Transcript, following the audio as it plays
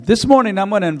This morning,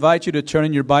 I'm going to invite you to turn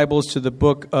in your Bibles to the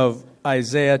book of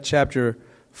Isaiah chapter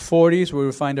 40, is where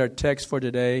we find our text for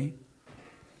today.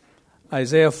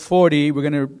 Isaiah 40, we're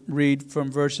going to read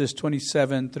from verses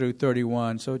 27 through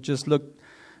 31. So just look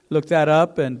that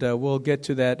up, and we'll get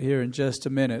to that here in just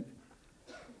a minute.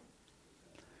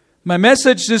 My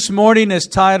message this morning is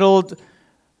titled,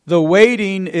 "The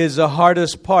Waiting is the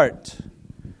Hardest Part."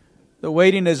 The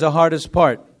waiting is the hardest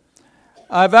part.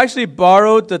 I've actually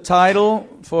borrowed the title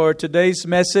for today's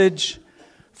message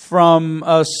from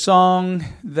a song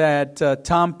that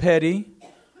Tom Petty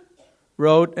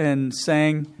wrote and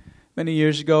sang many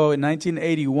years ago. In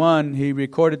 1981, he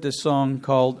recorded this song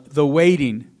called "The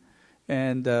Waiting."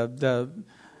 And the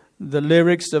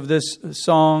lyrics of this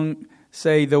song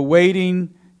say, "The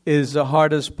waiting is the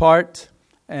hardest part."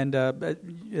 And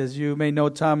as you may know,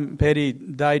 Tom Petty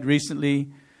died recently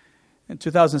in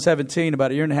 2017,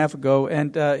 about a year and a half ago.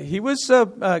 And he was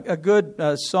a good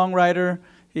songwriter.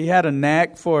 He had a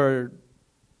knack for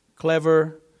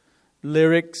clever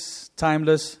lyrics,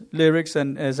 timeless lyrics.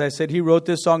 And as I said, he wrote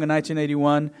this song in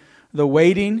 1981, "The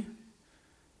Waiting."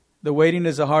 The waiting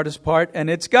is the hardest part. And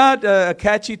it's got a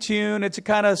catchy tune. It's a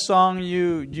kind of song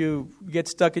you get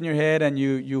stuck in your head and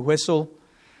you whistle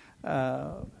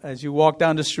as you walk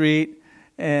down the street.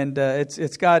 And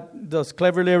it's got those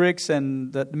clever lyrics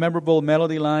and the memorable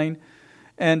melody line.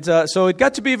 And so it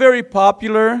got to be very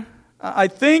popular. I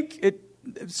think it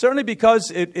certainly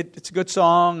because it's a good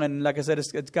song. And like I said,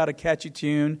 it's got a catchy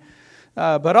tune.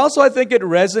 But also I think it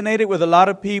resonated with a lot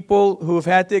of people who have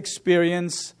had the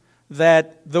experience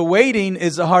that the waiting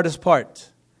is the hardest part.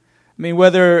 I mean,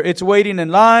 whether it's waiting in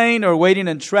line or waiting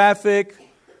in traffic,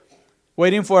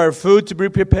 waiting for our food to be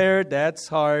prepared, that's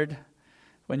hard.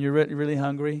 When you're really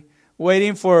hungry,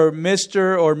 waiting for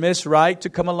Mr. or Miss Right to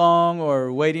come along,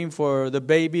 or waiting for the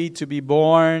baby to be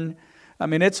born. I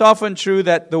mean, it's often true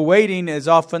that the waiting is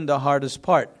often the hardest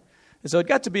part. And so it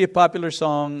got to be a popular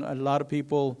song. A lot of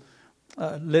people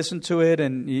listened to it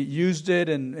and used it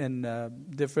in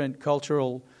different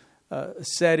cultural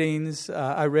settings.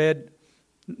 I read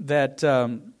that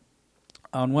on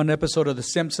one episode of The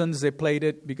Simpsons, they played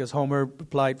it because Homer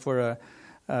applied for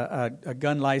a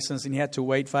gun license, and he had to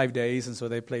wait 5 days, and so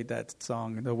they played that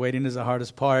song. The waiting is the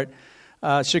hardest part.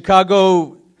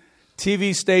 Chicago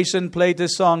TV station played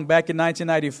this song back in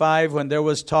 1995 when there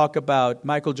was talk about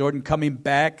Michael Jordan coming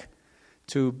back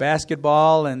to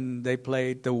basketball, and they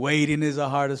played "The Waiting is the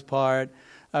Hardest Part."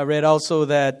 I read also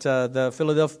that the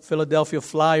Philadelphia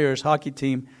Flyers hockey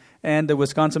team and the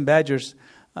Wisconsin Badgers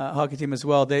hockey team as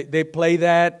well, they play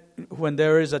that when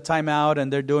there is a timeout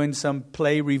and they're doing some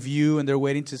play review and they're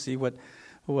waiting to see what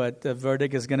the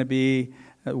verdict is going to be.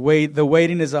 The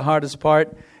waiting is the hardest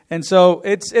part. And so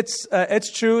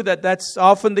it's true that that's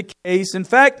often the case. In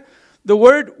fact, the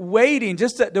word waiting,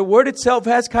 just the word itself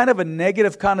has kind of a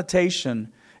negative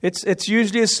connotation. It's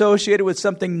usually associated with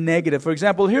something negative. For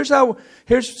example, here's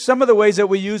some of the ways that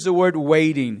we use the word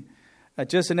waiting.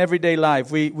 Just in everyday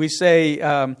life, we say,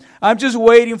 "I'm just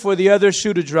waiting for the other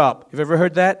shoe to drop." You've ever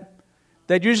heard that?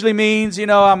 That usually means,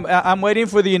 I'm waiting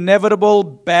for the inevitable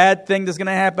bad thing that's going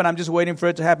to happen. I'm just waiting for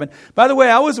it to happen. By the way,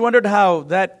 I always wondered how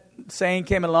that saying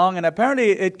came along, and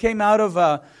apparently it came out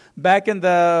of back in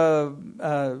the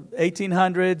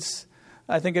 1800s,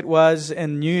 I think it was,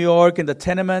 in New York, in the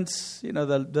tenements,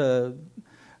 the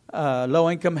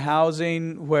low-income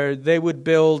housing, where they would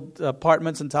build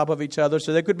apartments on top of each other.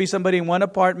 So there could be somebody in one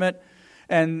apartment,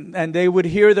 and they would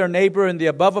hear their neighbor in the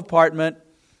above apartment.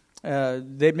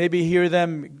 They'd maybe hear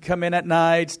them come in at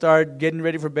night, start getting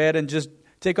ready for bed, and just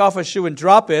take off a shoe and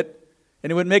drop it.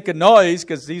 And it would make a noise,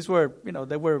 because these were,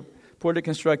 they were poorly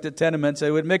constructed tenements. So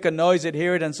it would make a noise, they'd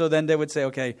hear it, and so then they would say,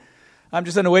 "Okay, I'm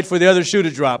just going to wait for the other shoe to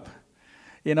drop."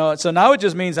 So now it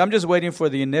just means I'm just waiting for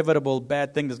the inevitable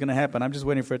bad thing that's going to happen. I'm just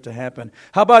waiting for it to happen.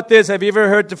 How about this? Have you ever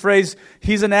heard the phrase,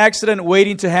 "He's an accident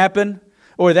waiting to happen"?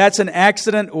 Or "That's an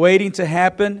accident waiting to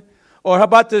happen"? Or how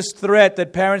about this threat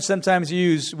that parents sometimes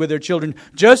use with their children?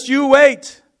 "Just you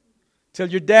wait till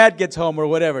your dad gets home," or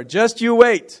whatever. Just you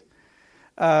wait.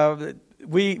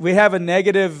 We have a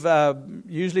negative,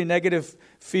 usually negative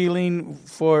feeling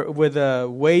with a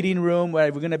waiting room. We're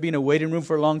going to be in a waiting room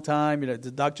for a long time. The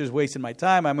doctor's wasting my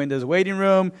time. I'm in this waiting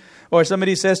room. Or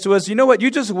somebody says to us, "You know what? You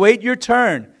just wait your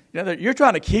turn. You're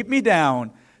trying to keep me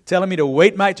down, telling me to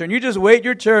wait my turn. You just wait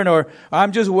your turn." Or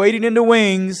 "I'm just waiting in the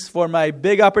wings for my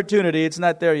big opportunity. It's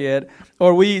not there yet."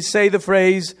 Or we say the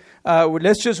phrase,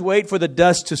 "Let's just wait for the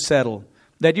dust to settle."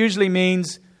 That usually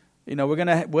means, we're going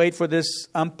to wait for this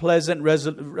unpleasant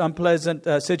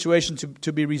situation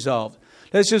to be resolved.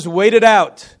 Let's just wait it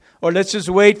out. Or let's just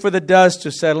wait for the dust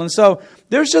to settle. And so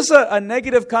there's just a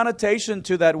negative connotation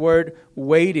to that word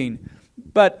waiting.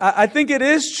 But I think it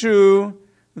is true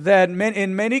that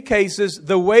in many cases,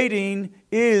 the waiting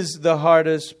is the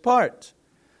hardest part.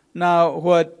 Now,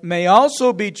 what may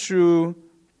also be true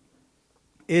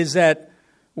is that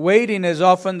waiting is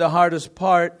often the hardest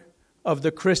part of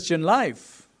the Christian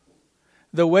life.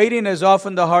 The waiting is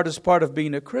often the hardest part of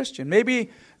being a Christian.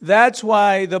 Maybe that's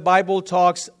why the Bible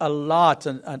talks an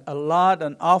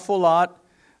awful lot.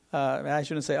 I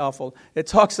shouldn't say awful. It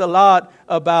talks a lot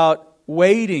about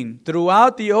waiting.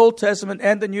 Throughout the Old Testament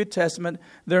and the New Testament,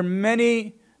 there are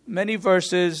many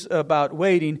verses about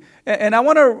waiting. And I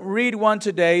want to read one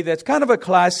today that's kind of a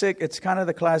classic. It's kind of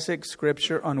the classic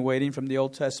scripture on waiting from the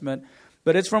Old Testament.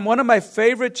 But it's from one of my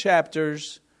favorite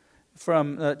chapters,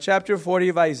 from chapter 40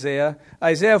 of Isaiah.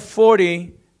 Isaiah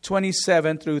 40,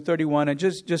 27 through 31. And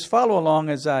just follow along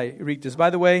as I read this. By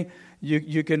the way,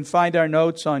 you can find our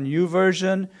notes on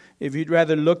YouVersion. If you'd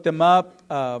rather look them up,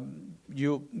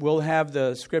 you will have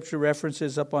the scripture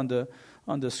references up on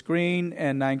the screen,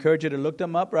 and I encourage you to look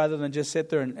them up rather than just sit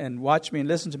there and watch me and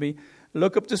listen to me.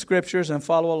 Look up the scriptures and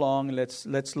follow along, and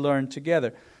let's learn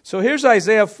together. So here's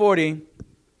Isaiah 40,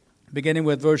 beginning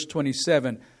with verse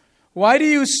 27. Why do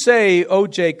you say, O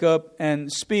Jacob,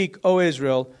 and speak, O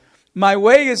Israel, my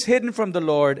way is hidden from the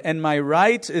Lord, and my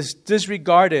right is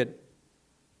disregarded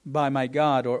by my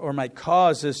God, or my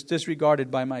cause is disregarded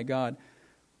by my God?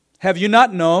 Have you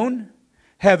not known?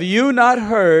 Have you not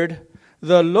heard?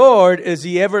 The Lord is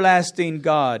the everlasting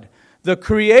God, the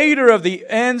creator of the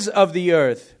ends of the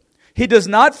earth. He does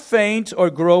not faint or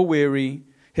grow weary.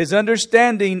 His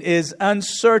understanding is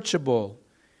unsearchable.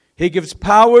 He gives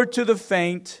power to the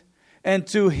faint, and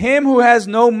to him who has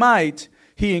no might,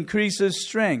 he increases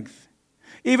strength.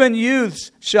 Even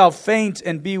youths shall faint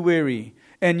and be weary,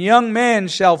 and young men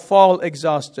shall fall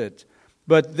exhausted.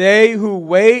 But they who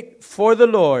wait for the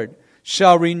Lord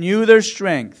shall renew their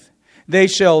strength. They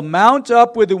shall mount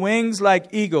up with wings like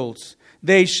eagles.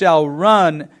 They shall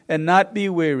run and not be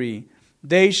weary.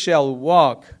 They shall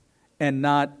walk and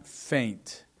not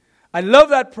faint. I love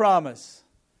that promise.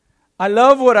 I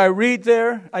love what I read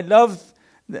there. I love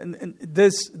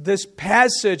this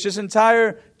passage, this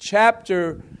entire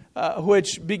chapter,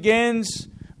 which begins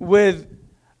with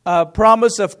a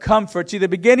promise of comfort. See, the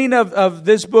beginning of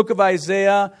this book of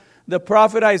Isaiah, the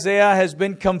prophet Isaiah has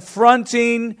been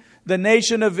confronting the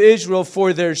nation of Israel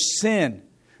for their sin,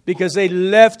 because they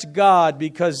left God,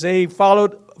 because they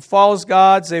followed false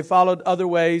gods, they followed other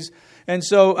ways. And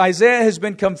so Isaiah has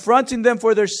been confronting them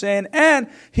for their sin, and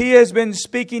he has been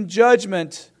speaking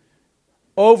judgment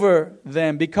over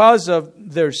them because of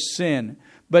their sin.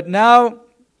 But now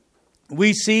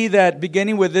we see that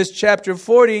beginning with this chapter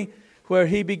 40, where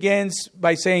he begins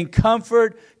by saying,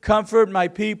 comfort my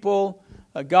people.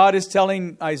 God is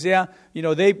telling Isaiah,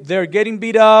 they're getting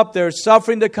beat up, they're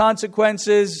suffering the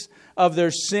consequences of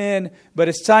their sin, but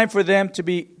it's time for them to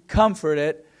be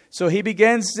comforted. So he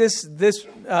begins this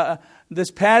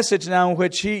passage now in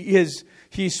which he's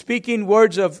speaking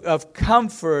words of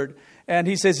comfort, and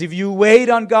he says, if you wait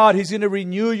on God, He's going to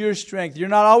renew your strength. You're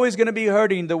not always going to be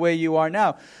hurting the way you are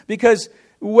now, because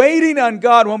waiting on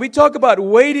God, when we talk about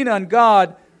waiting on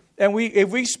God, and if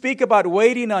we speak about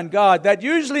waiting on God, that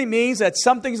usually means that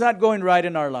something's not going right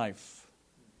in our life.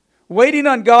 Waiting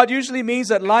on God usually means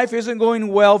that life isn't going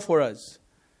well for us.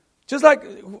 Just like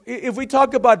if we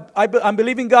talk about, I'm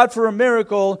believing God for a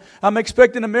miracle, I'm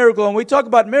expecting a miracle, and we talk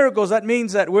about miracles, that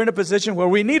means that we're in a position where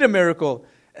we need a miracle,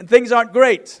 and things aren't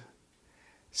great.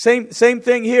 Same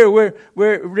thing here.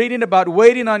 We're reading about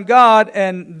waiting on God,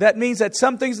 and that means that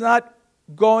something's not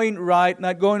going right,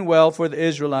 not going well for the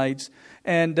Israelites.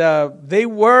 And they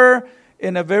were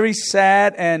in a very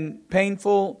sad and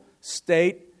painful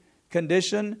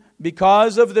condition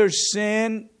because of their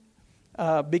sin,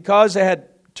 because they had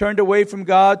turned away from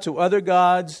God to other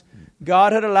gods.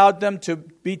 God had allowed them to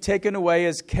be taken away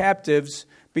as captives,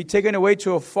 be taken away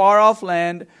to a far-off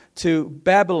land, to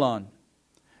Babylon.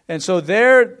 And so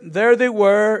there they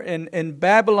were in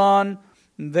Babylon.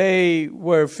 They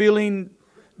were feeling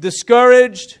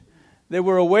discouraged. They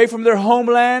were away from their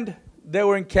homeland. They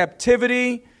were in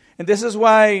captivity. And this is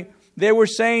why they were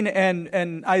saying,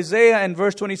 and Isaiah in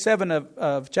verse 27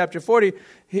 of chapter 40,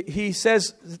 he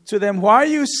says to them, why are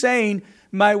you saying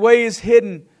my way is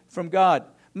hidden from God?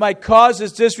 My cause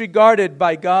is disregarded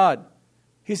by God.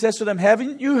 He says to them,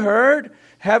 haven't you heard?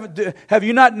 Have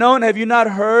you not known? Have you not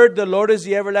heard? The Lord is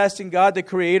the everlasting God, the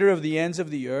creator of the ends of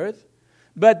the earth.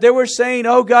 But they were saying,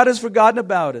 oh, God has forgotten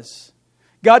about us.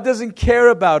 God doesn't care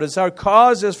about us. Our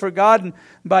cause is forgotten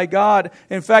by God.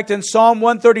 In fact, in Psalm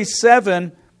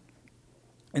 137,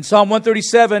 In Psalm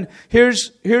 137,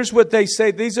 here's what they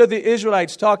say. These are the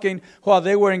Israelites talking while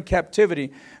they were in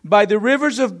captivity. By the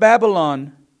rivers of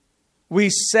Babylon, we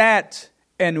sat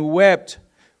and wept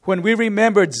when we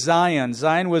remembered Zion.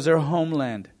 Zion was their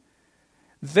homeland.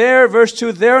 There, verse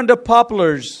 2, there on the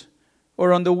poplars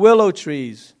or on the willow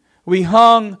trees, we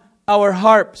hung our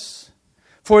harps.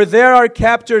 For there our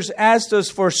captors asked us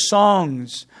for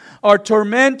songs. Our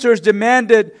tormentors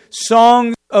demanded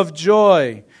songs of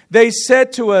joy. They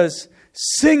said to us,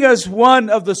 sing us one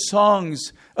of the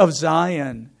songs of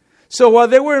Zion. So while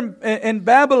they were in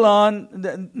Babylon,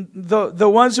 the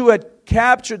ones who had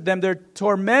captured them, their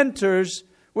tormentors,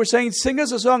 were saying, sing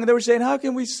us a song. And they were saying, how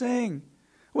can we sing?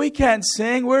 We can't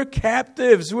sing. We're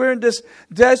captives. We're in this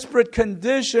desperate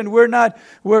condition. We're not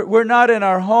in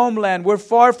our homeland. We're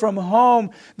far from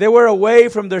home. They were away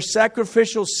from their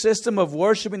sacrificial system of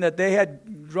worshiping that they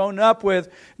had grown up with.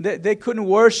 They couldn't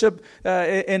worship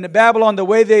in Babylon the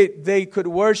way they could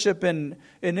worship in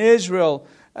Israel.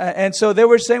 And so they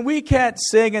were saying, we can't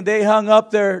sing. And they hung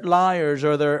up their lyres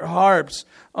or their harps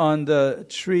on the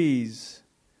trees.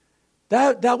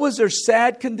 That was their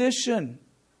sad condition.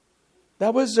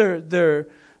 That was their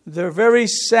very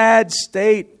sad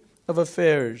state of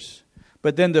affairs.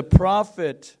 But then the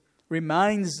prophet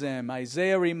reminds them,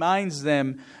 Isaiah reminds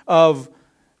them of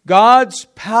God's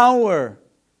power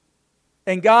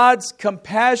and God's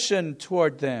compassion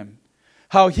toward them.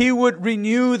 How He would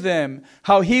renew them,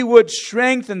 how He would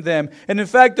strengthen them. And in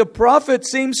fact, the prophet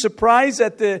seems surprised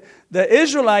that the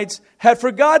Israelites had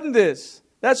forgotten this.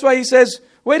 That's why he says,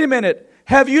 wait a minute,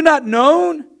 have you not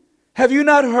known? Have you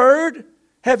not heard?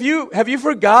 Have you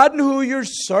forgotten who you're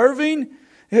serving?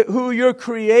 Who your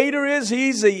Creator is?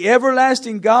 He's the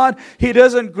everlasting God. He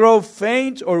doesn't grow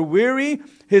faint or weary.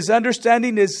 His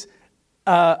understanding is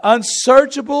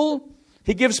unsearchable.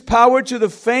 He gives power to the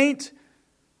faint.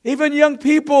 Even young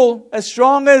people, as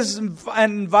strong as and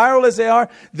viral as they are,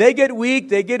 they get weak,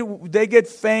 they get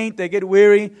faint, they get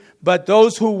weary. But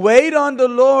those who wait on the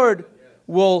Lord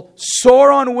will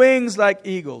soar on wings like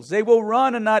eagles. They will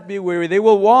run and not be weary. They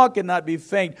will walk and not be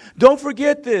faint. Don't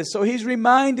forget this. So he's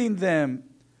reminding them,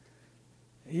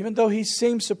 even though he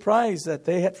seemed surprised that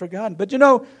they had forgotten. But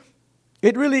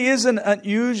it really isn't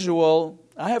unusual.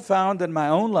 I have found in my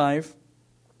own life,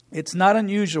 it's not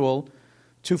unusual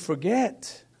to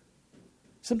forget.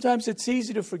 Sometimes it's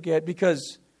easy to forget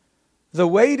because the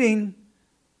waiting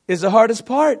is the hardest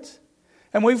part.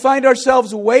 And we find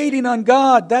ourselves waiting on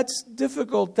God. That's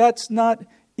difficult. That's not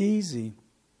easy.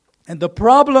 And the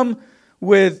problem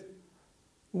with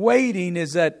waiting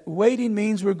is that waiting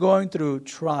means we're going through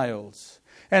trials.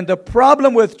 And the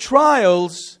problem with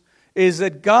trials is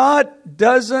that God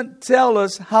doesn't tell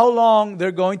us how long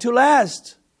they're going to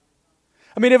last.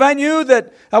 I mean, if I knew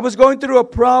that I was going through a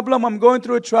problem, I'm going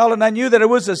through a trial, and I knew that it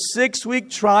was a 6-week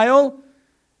trial,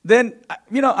 then,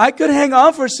 I could hang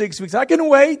on for 6 weeks. I can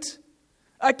wait.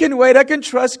 I can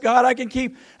trust God. I can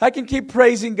keep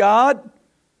praising God.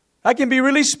 I can be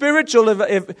really spiritual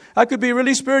if I could be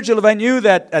really spiritual if I knew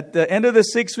that at the end of the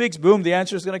 6 weeks, boom, the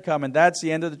answer is going to come, and that's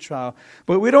the end of the trial.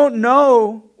 But we don't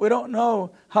know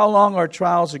how long our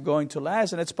trials are going to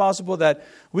last, and it's possible that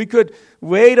we could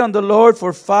wait on the Lord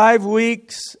for 5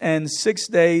 weeks and 6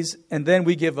 days, and then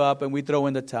we give up and we throw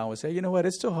in the towel and say, you know what,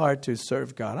 it's too hard to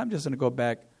serve God. I'm just going to go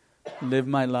back, live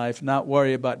my life, not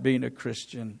worry about being a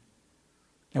Christian.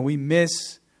 And we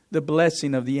miss the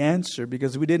blessing of the answer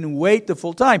because we didn't wait the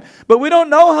full time. But we don't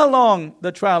know how long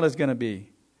the trial is going to be.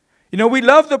 We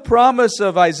love the promise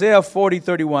of Isaiah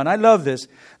 40:31. I love this.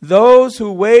 Those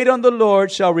who wait on the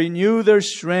Lord shall renew their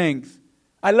strength.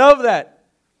 I love that.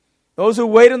 Those who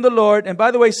wait on the Lord. And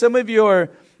by the way, some of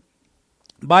your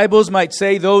Bibles might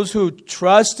say those who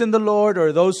trust in the Lord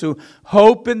or those who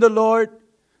hope in the Lord.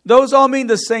 Those all mean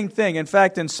the same thing. In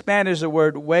fact, in Spanish, the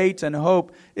word wait and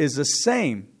hope is the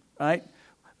same, right?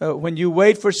 When you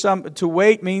wait for to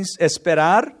wait means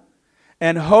esperar,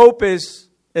 and hope is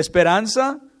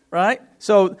esperanza, right?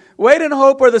 So wait and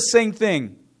hope are the same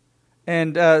thing.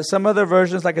 And some other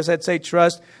versions, like I said, say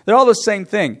trust. They're all the same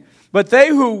thing. But they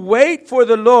who wait for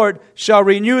the Lord shall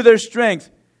renew their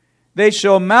strength. They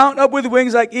shall mount up with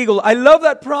wings like eagle. I love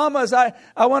that promise. I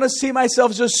want to see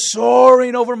myself just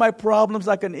soaring over my problems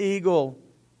like an eagle.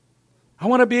 I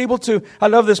want to be able to, I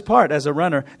love this part as a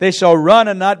runner. They shall run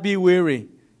and not be weary.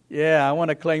 Yeah, I want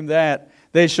to claim that.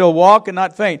 They shall walk and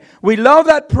not faint. We love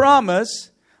that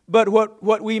promise, but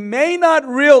what we may not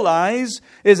realize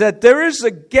is that there is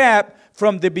a gap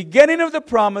from the beginning of the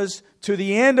promise to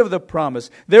the end of the promise.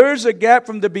 There is a gap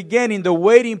from the beginning, the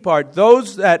waiting part.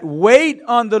 Those that wait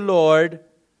on the Lord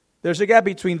There's a gap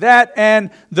between that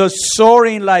and the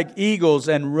soaring like eagles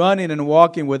and running and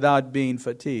walking without being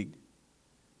fatigued.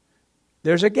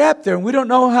 There's a gap there, and we don't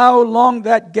know how long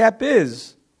that gap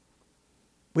is.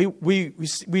 We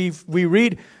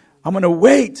read, I'm going to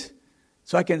wait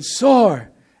so I can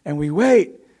soar. And we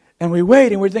wait, and we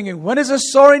wait, and we're thinking, when is the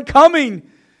soaring coming?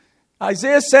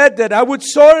 Isaiah said that I would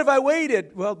soar if I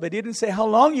waited. Well, but he didn't say how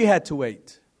long you had to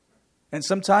wait. And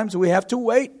sometimes we have to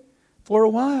wait for a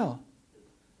while.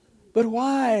 But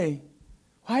why?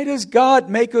 Why does God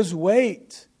make us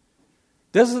wait?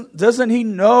 Doesn't He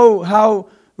know how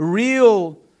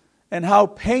real and how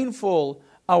painful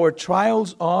our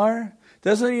trials are?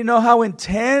 Doesn't He know how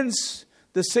intense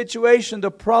the situation,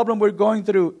 the problem we're going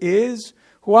through is?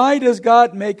 Why does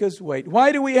God make us wait?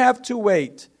 Why do we have to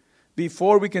wait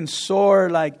before we can soar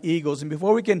like eagles and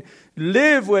before we can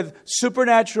live with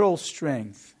supernatural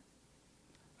strength?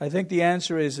 I think the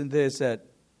answer is in this, that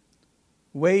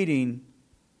waiting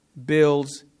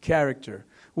builds character.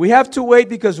 We have to wait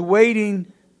because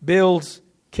waiting builds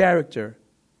character.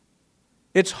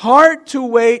 It's hard to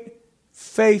wait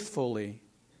faithfully,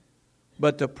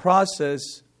 but the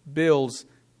process builds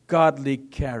godly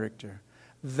character.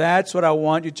 That's what I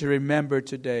want you to remember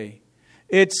today.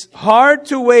 It's hard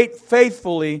to wait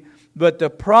faithfully, but the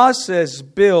process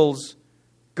builds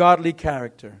godly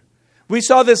character. We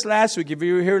saw this last week. If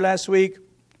you were here last week,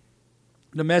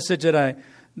 the message that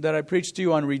I preached to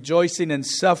you on rejoicing and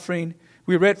suffering,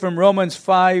 we read from Romans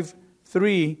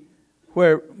 5:3,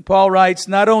 where Paul writes,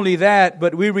 not only that,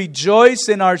 but we rejoice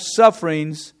in our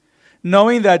sufferings,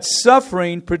 knowing that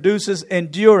suffering produces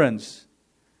endurance.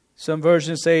 Some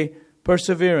versions say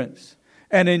perseverance.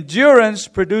 And endurance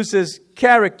produces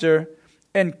character,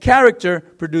 and character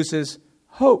produces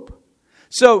hope.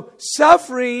 So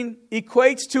suffering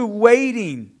equates to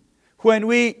waiting. When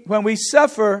we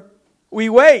suffer, we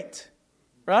wait,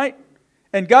 right?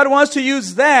 And God wants to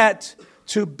use that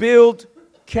to build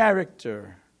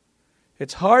character.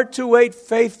 It's hard to wait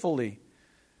faithfully,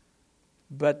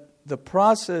 but the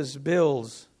process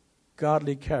builds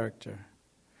godly character.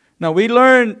 Now, we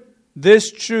learn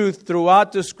this truth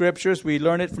throughout the Scriptures. We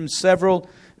learn it from several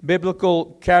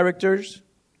biblical characters.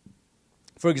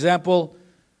 For example,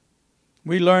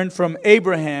 we learn from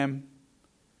Abraham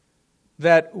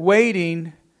that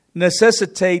waiting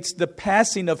necessitates the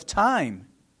passing of time.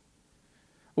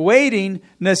 Waiting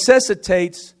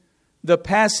necessitates the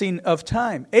passing of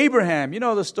time. Abraham, you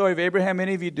know the story of Abraham,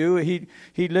 many of you do. He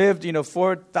lived,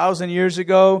 4,000 years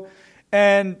ago.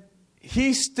 And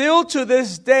he still to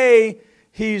this day,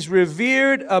 he's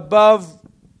revered above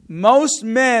most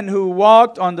men who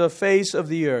walked on the face of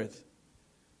the earth.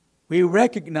 We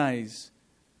recognize,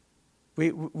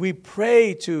 we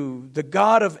pray to the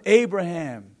God of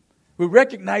Abraham. We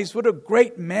recognize what a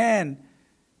great man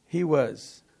he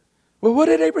was. Well, what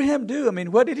did Abraham do?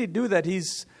 What did he do that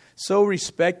he's so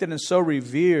respected and so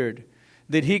revered?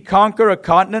 Did he conquer a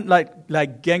continent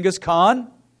like Genghis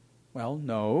Khan? Well,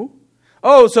 no.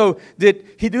 Oh, so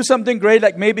did he do something great,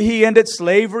 like maybe he ended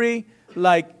slavery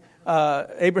like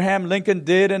Abraham Lincoln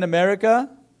did in America?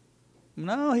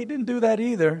 No, he didn't do that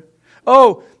either.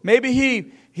 Oh, maybe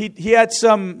he had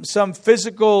some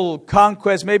physical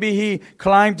conquest. Maybe he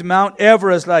climbed Mount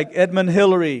Everest like Edmund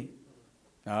Hillary.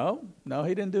 No,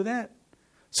 he didn't do that.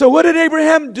 So what did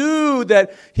Abraham do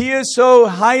that he is so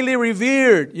highly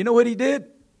revered? You know what he did?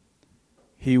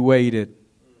 He waited.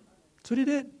 That's what he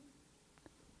did.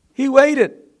 He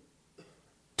waited.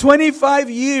 25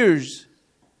 years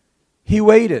he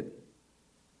waited.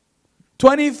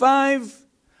 25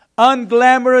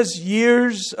 unglamorous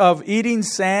years of eating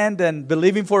sand and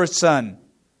believing for a son.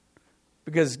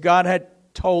 Because God had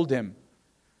told him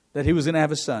that he was going to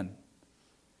have a son.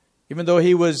 Even though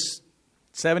he was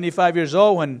 75 years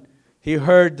old when he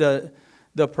heard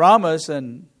the promise,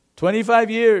 and 25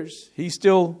 years, he's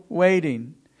still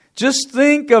waiting. Just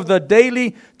think of the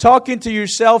daily talking to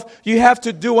yourself you have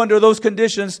to do under those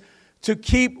conditions to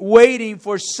keep waiting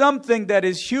for something that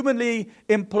is humanly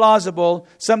implausible,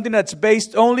 something that's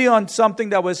based only on something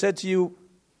that was said to you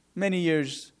many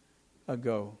years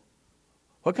ago.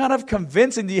 What kind of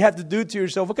convincing do you have to do to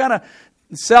yourself? What kind of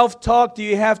self-talk do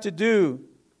you have to do?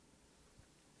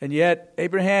 And yet,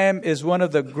 Abraham is one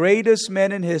of the greatest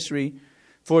men in history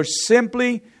for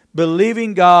simply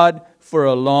believing God for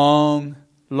a long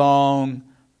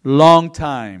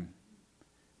time.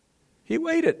 He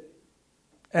waited.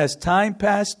 As time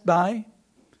passed by,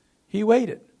 he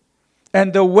waited.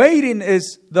 And the waiting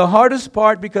is the hardest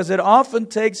part because it often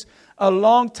takes a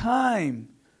long time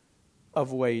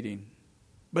of waiting.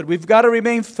 But we've got to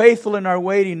remain faithful in our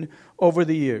waiting over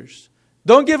the years.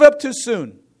 Don't give up too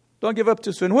soon. Don't give up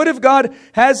too soon. What if God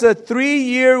has a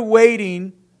 3-year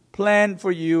waiting plan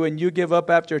for you and you give up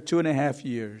after 2.5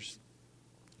 years?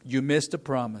 You missed the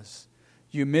promise.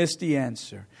 You missed the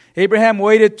answer. Abraham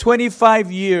waited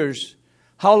 25 years.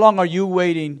 How long are you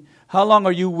waiting? How long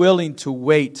are you willing to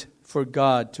wait for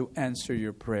God to answer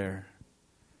your prayer?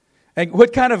 And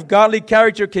what kind of godly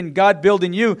character can God build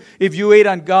in you if you wait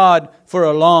on God for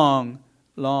a long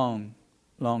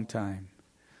time?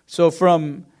 So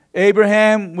from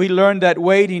Abraham, we learned that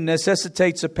waiting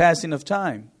necessitates a passing of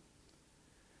time.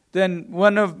 Then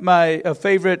one of my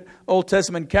favorite Old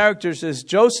Testament characters is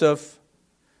Joseph.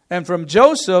 And from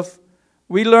Joseph,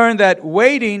 we learn that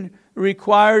waiting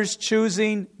requires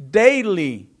choosing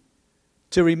daily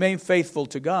to remain faithful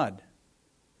to God.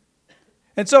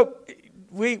 And so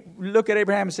we look at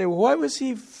Abraham and say, well, why was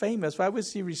he famous? Why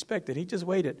was he respected? He just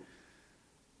waited.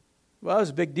 Well, it was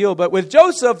a big deal. But with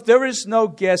Joseph, there is no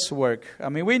guesswork. I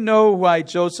mean, we know why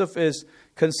Joseph is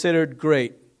considered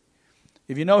great.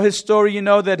 If you know his story, you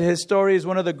know that his story is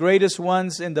one of the greatest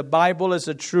ones in the Bible. It's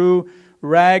a true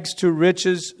rags to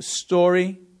riches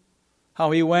story.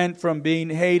 How he went from being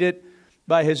hated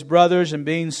by his brothers and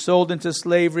being sold into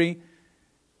slavery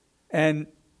and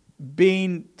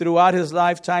being throughout his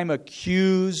lifetime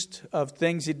accused of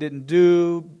things he didn't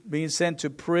do, being sent to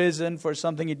prison for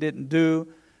something he didn't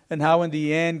do, and how in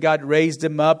the end God raised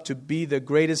him up to be the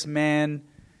greatest man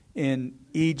in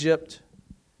Egypt,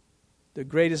 the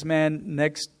greatest man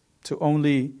next to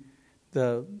only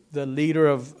the leader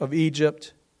of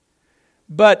Egypt.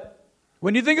 But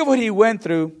when you think of what he went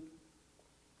through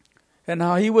and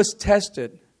how he was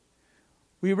tested,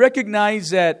 we recognize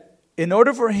that in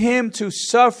order for him to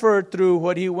suffer through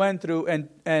what he went through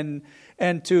and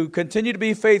to continue to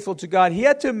be faithful to God, he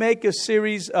had to make a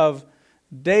series of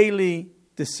daily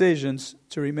decisions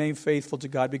to remain faithful to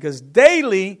God. Because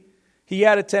daily he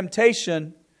had a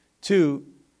temptation to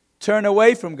turn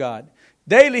away from God.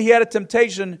 Daily he had a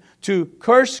temptation to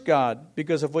curse God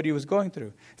because of what he was going through.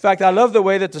 In fact, I love the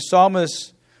way that the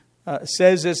psalmist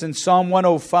says this in Psalm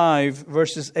 105,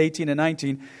 verses 18 and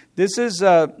 19. This is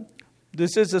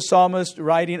the psalmist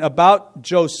writing about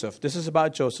Joseph. This is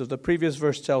about Joseph. The previous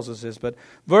verse tells us this. But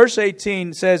verse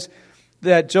 18 says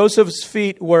that Joseph's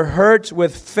feet were hurt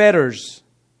with fetters,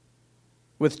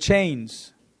 with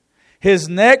chains. His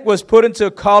neck was put into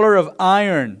a collar of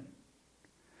iron,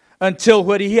 until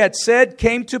what he had said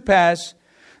came to pass.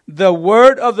 The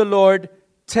word of the Lord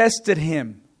tested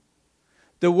him.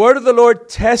 The word of the Lord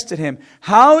tested him.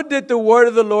 How did the word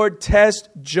of the Lord test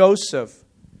Joseph?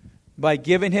 By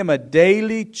giving him a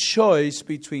daily choice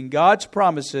between God's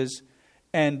promises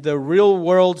and the real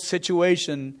world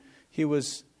situations he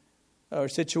was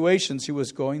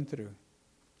going through.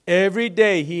 Every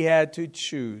day he had to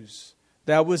choose.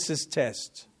 That was his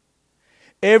test.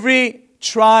 Every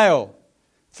trial.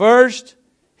 First,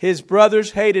 his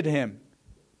brothers hated him.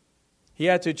 He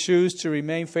had to choose to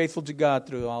remain faithful to God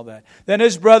through all that. Then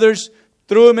his brothers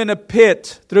threw him in a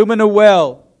pit, threw him in a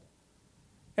well.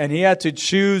 And he had to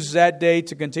choose that day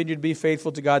to continue to be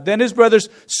faithful to God. Then his brothers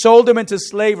sold him into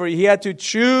slavery. He had to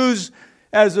choose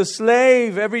as a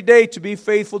slave every day to be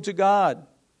faithful to God.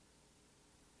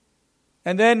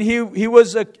 And then he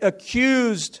was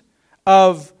accused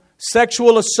of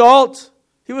sexual assault.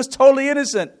 He was totally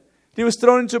innocent. He was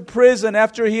thrown into prison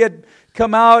after he had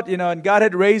come out, and God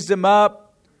had raised him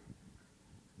up.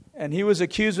 And he was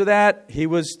accused of that. He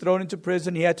was thrown into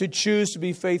prison. He had to choose to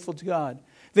be faithful to God.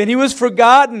 Then he was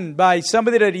forgotten by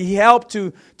somebody that he helped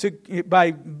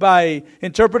by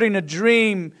interpreting a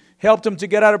dream, helped him to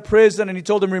get out of prison. And he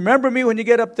told him, remember me when you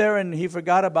get up there. And he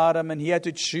forgot about him. And he had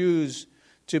to choose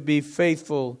to be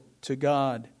faithful to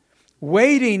God.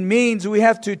 Waiting means we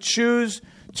have to choose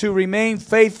to remain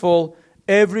faithful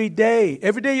every day.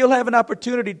 Every day you'll have an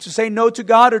opportunity to say no to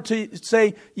God or to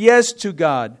say yes to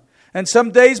God. And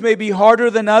some days may be harder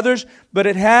than others, but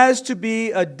it has to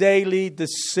be a daily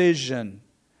decision.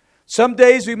 Some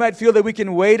days we might feel that we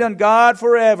can wait on God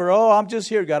forever. Oh, I'm just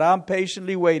here, God. I'm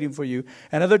patiently waiting for you.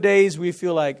 And other days we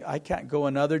feel like, I can't go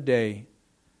another day.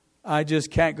 I just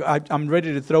can't go. I'm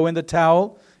ready to throw in the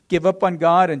towel, give up on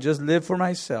God, and just live for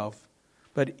myself.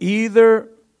 But either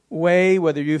way,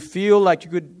 whether you feel like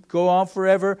you could go on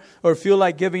forever or feel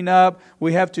like giving up,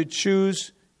 we have to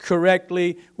choose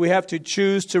correctly. We have to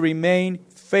choose to remain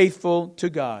faithful to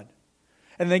God.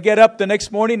 And then get up the next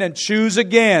morning and choose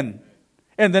again.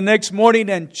 And the next morning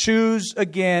and choose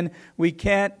again. We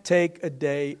can't take a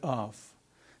day off.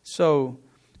 So,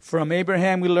 from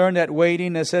Abraham we learn that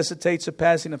waiting necessitates a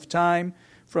passing of time.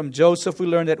 From Joseph we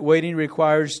learn that waiting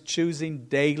requires choosing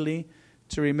daily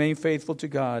to remain faithful to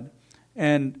God.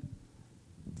 And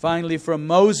finally, from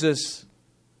Moses,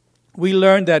 we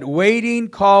learned that waiting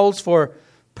calls for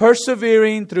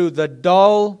persevering through the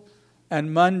dull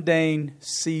and mundane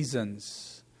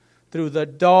seasons. Through the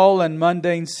dull and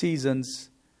mundane seasons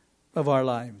of our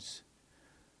lives.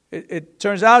 It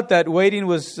turns out that waiting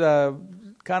was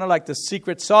kind of like the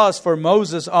secret sauce for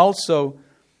Moses also.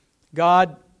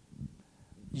 God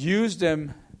used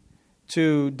him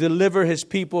to deliver his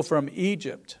people from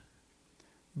Egypt.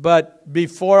 But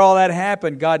before all that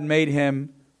happened, God made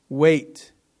him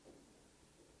wait.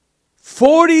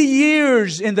 40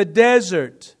 years in the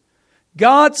desert.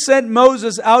 God sent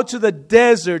Moses out to the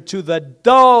desert, to the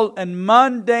dull and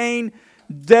mundane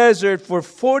desert for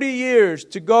 40 years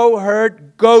to go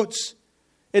herd goats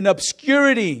in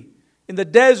obscurity in the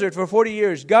desert for 40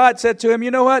 years. God said to him,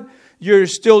 you know what? You're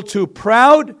still too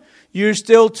proud. You're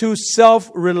still too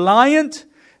self-reliant.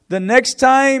 The next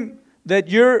time I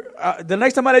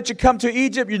let you come to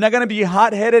Egypt, you're not going to be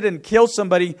hot-headed and kill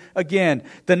somebody again.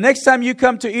 The next time you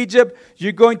come to Egypt,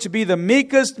 you're going to be the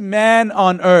meekest man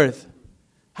on earth.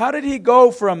 How did he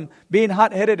go from being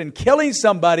hot-headed and killing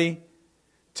somebody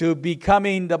to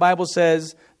becoming, the Bible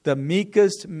says, the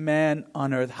meekest man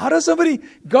on earth? How does somebody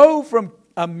go from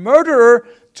a murderer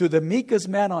to the meekest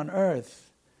man on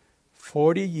earth?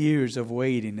 40 years of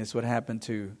waiting is what happened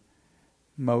to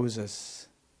Moses.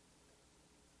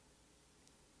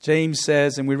 James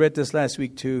says, and we read this last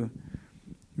week too,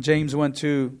 James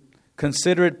 1:2,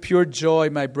 consider it pure joy,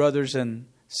 my brothers and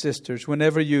sisters,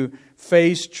 whenever you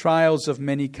face trials of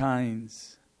many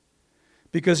kinds.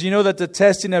 Because you know that the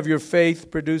testing of your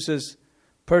faith produces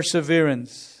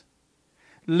perseverance.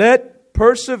 Let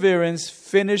perseverance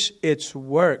finish its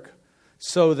work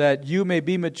so that you may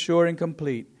be mature and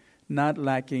complete, not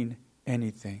lacking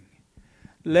anything.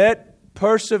 Let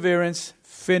perseverance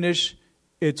finish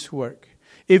its work.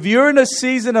 If you're in a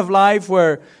season of life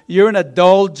where you're in a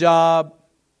dull job,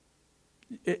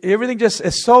 everything just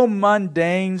is so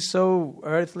mundane, so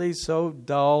earthly, so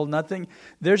dull, nothing,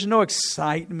 there's no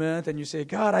excitement, and you say,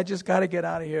 God, I just got to get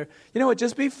out of here. You know what?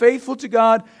 Just be faithful to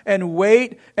God and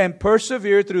wait and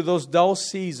persevere through those dull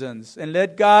seasons and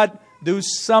let God do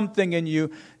something in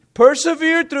you.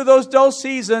 Persevere through those dull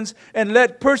seasons and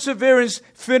let perseverance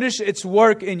finish its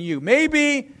work in you.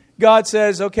 Maybe God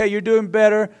says, okay, you're doing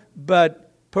better, but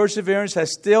perseverance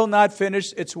has still not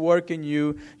finished its work in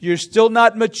you. You're still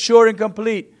not mature and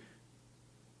complete.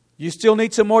 You still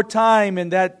need some more time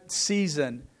in that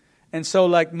season. And so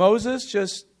like Moses,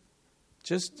 just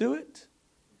do it.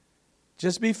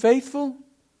 Just be faithful.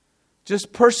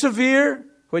 Just persevere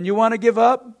when you want to give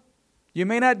up. You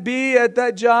may not be at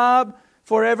that job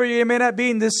forever. You may not be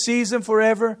in this season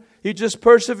forever. You just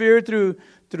persevere through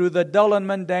the dull and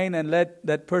mundane and let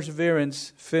that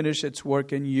perseverance finish its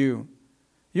work in you.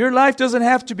 Your life doesn't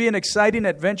have to be an exciting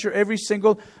adventure every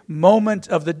single moment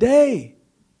of the day.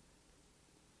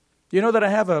 You know that I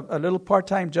have a little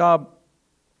part-time job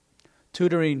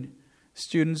tutoring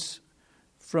students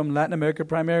from Latin America,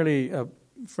 primarily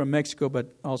from Mexico,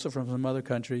 but also from some other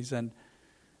countries. And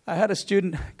I had a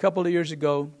student a couple of years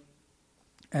ago,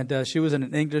 and she was in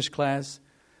an English class.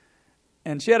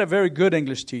 And she had a very good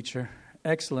English teacher,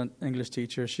 excellent English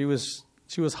teacher. She was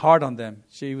hard on them.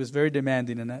 She was very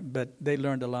demanding, but they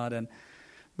learned a lot.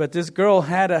 But this girl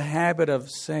had a habit of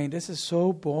saying, this is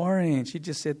so boring. She'd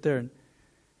just sit there. And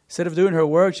instead of doing her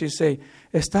work, she'd say,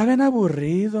 está bien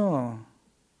aburrido.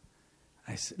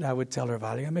 I would tell her,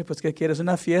 válgame, pues que quieres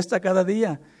una fiesta cada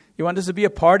día. You want this to be a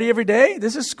party every day?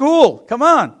 This is school. Come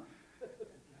on.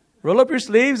 Roll up your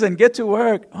sleeves and get to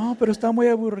work. Oh, pero está muy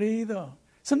aburrido.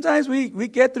 Sometimes we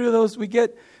get through those, we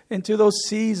get into those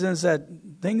seasons that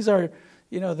things are,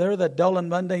 they're the dull and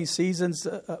mundane seasons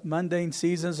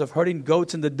of herding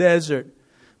goats in the desert.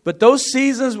 But those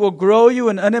seasons will grow you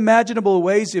in unimaginable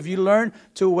ways if you learn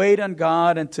to wait on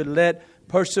God and to let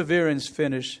perseverance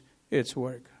finish its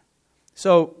work.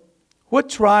 So, what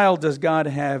trial does God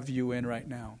have you in right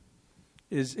now?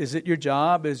 Is it your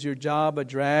job? Is your job a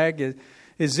drag?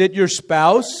 Is it your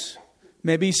spouse?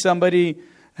 Maybe somebody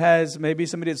that's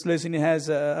listening has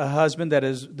a husband that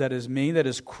is mean, that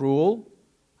is cruel.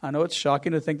 I know it's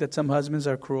shocking to think that some husbands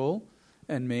are cruel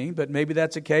and mean, but maybe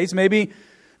that's the case. Maybe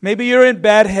you're in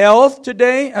bad health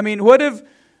today. I mean, what if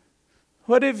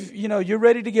you're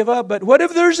ready to give up? But what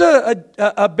if there's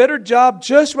a better job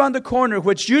just around the corner,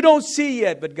 which you don't see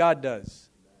yet, but God does?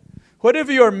 What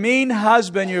if your mean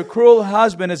husband, your cruel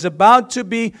husband, is about to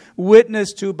be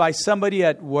witnessed to by somebody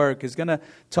at work, is going to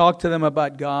talk to them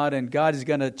about God, and God is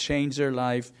going to change their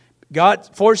life? God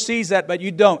foresees that, but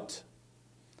you don't.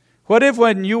 What if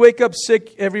when you wake up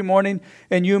sick every morning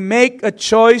and you make a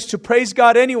choice to praise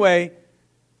God anyway,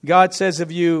 God says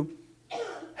of you,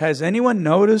 has anyone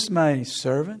noticed my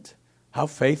servant? how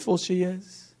faithful she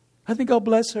is. I think I'll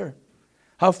bless her.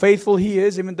 How faithful he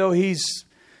is, even though he's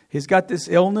got this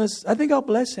illness. I think I'll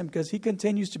bless him because he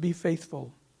continues to be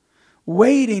faithful.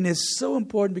 Waiting is so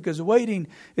important because waiting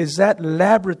is that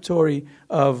laboratory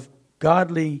of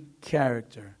godly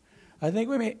character. I think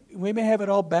we may have it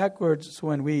all backwards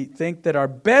when we think that our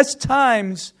best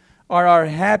times are our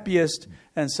happiest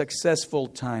and successful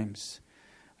times.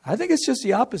 I think it's just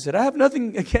the opposite. I have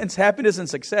nothing against happiness and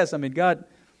success. I mean, God,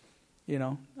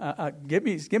 give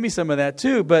me some of that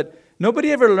too. But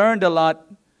nobody ever learned a lot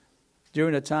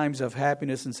during the times of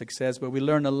happiness and success, but we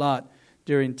learn a lot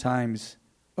during times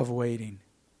of waiting.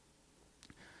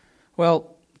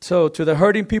 Well, so to the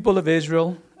hurting people of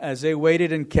Israel, as they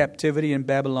waited in captivity in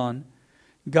Babylon,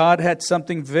 God had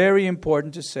something very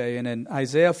important to say. And in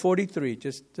Isaiah 43,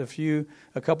 just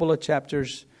a couple of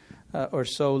chapters or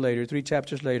so later, 3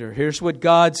 chapters later, here's what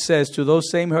God says to those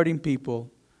same hurting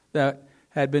people that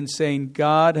had been saying,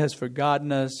 God has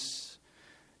forgotten us.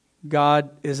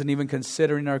 God isn't even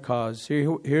considering our cause.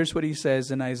 Here's what he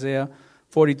says in Isaiah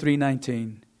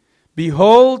 43:19.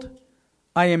 Behold,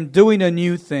 I am doing a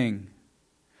new thing.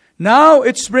 Now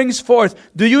it springs forth.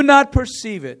 Do you not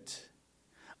perceive it?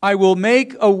 I will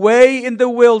make a way in the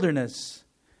wilderness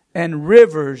and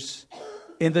rivers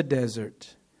in the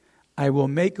desert. I will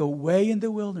make a way in the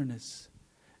wilderness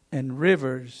and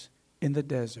rivers in the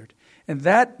desert. And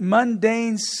that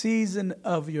mundane season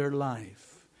of your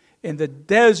life, in the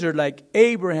desert like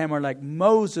Abraham or like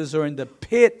Moses, or in the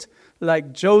pit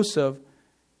like Joseph,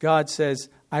 God says,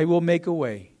 I will make a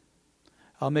way.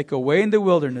 I'll make a way in the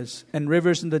wilderness and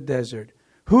rivers in the desert.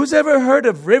 Who's ever heard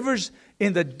of rivers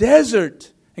in the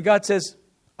desert? And God says,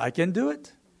 I can do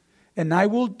it. And I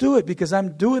will do it because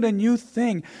I'm doing a new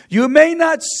thing. You may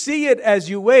not see it as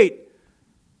you wait.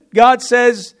 God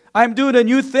says, I'm doing a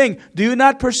new thing. Do you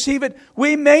not perceive it?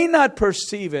 We may not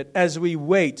perceive it as we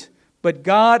wait, but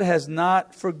God has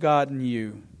not forgotten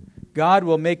you. God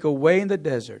will make a way in the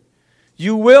desert.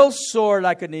 You will soar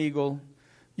like an eagle.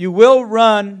 You will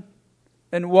run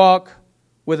and walk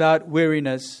without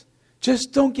weariness.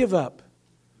 Just don't give up.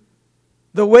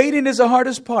 The waiting is the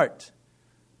hardest part,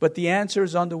 but the answer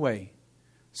is on the way.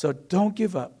 So don't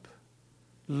give up.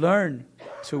 Learn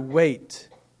to wait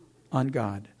on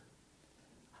God.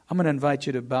 I'm going to invite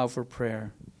you to bow for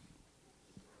prayer.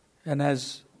 And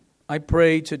as I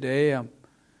pray today, I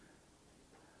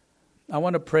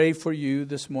want to pray for you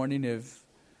this morning. If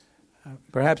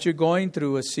perhaps you're going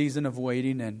through a season of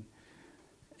waiting,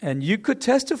 and you could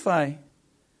testify.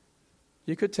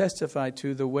 You could testify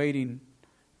to the waiting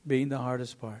being the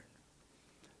hardest part.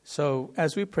 So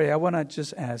as we pray, I want to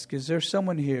just ask, is there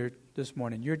someone here this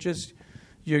morning?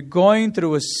 You're going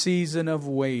through a season of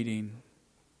waiting,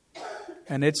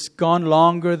 and it's gone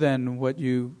longer than what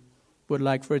you would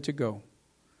like for it to go.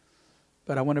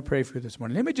 But I want to pray for you this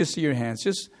morning. Let me just see your hands.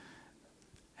 Just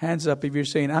hands up if you're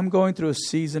saying, I'm going through a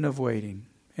season of waiting.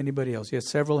 Anybody else? Yes,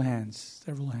 several hands.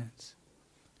 Several hands.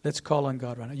 Let's call on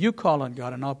God right now. You call on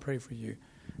God, and I'll pray for you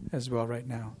as well right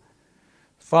now.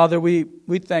 Father, we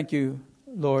thank you,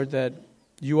 Lord, that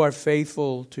you are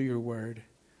faithful to your word.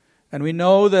 And we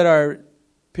know that our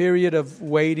period of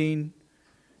waiting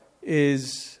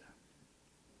is,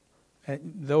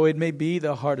 though it may be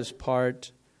the hardest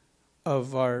part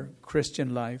of our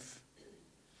Christian life,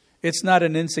 it's not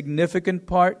an insignificant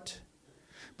part,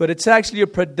 but it's actually a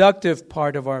productive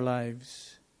part of our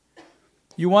lives.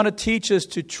 You want to teach us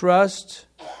to trust,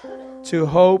 to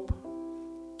hope,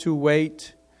 to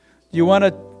wait. You want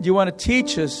to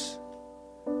teach us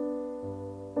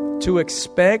to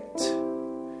expect.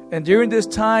 And during this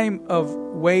time of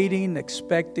waiting,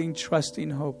 expecting,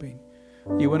 trusting, hoping,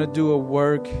 you want to do a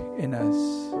work in us.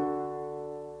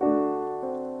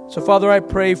 So, Father, I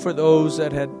pray for those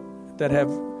that have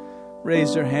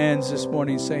raised their hands this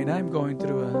morning saying, I'm going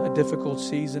through a difficult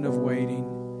season of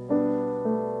waiting.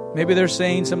 Maybe they're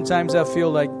saying, sometimes I feel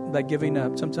like giving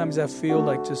up. Sometimes I feel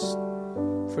like just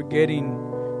forgetting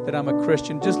that I'm a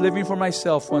Christian, just living for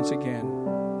myself once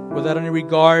again, without any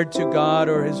regard to God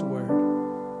or His Word.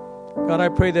 God, I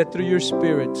pray that through your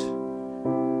Spirit,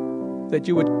 that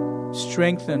you would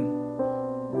strengthen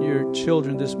your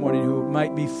children this morning who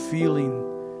might be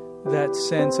feeling that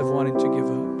sense of wanting to give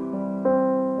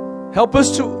up. Help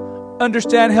us to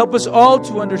understand, help us all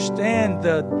to understand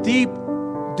the deep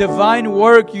divine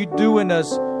work you do in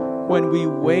us when we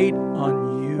wait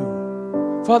on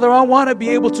you. Father, I want to be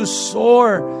able to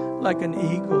soar like an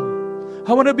eagle.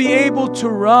 I want to be able to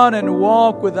run and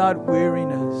walk without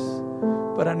weariness.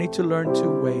 But I need to learn to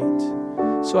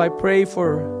wait. So I pray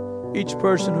for each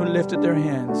person who lifted their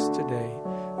hands today.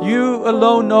 You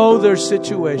alone know their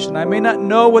situation. I may not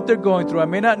know what they're going through. I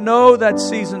may not know that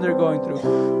season they're going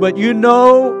through. But you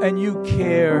know and you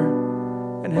care.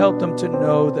 And help them to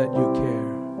know that you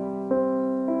care.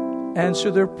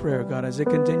 Answer their prayer, God, as they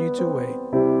continue to wait.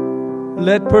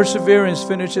 Let perseverance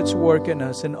finish its work in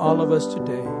us and all of us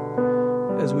today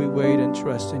as we wait and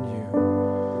trust in you.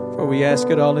 For we ask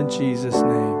it all in Jesus'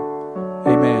 name.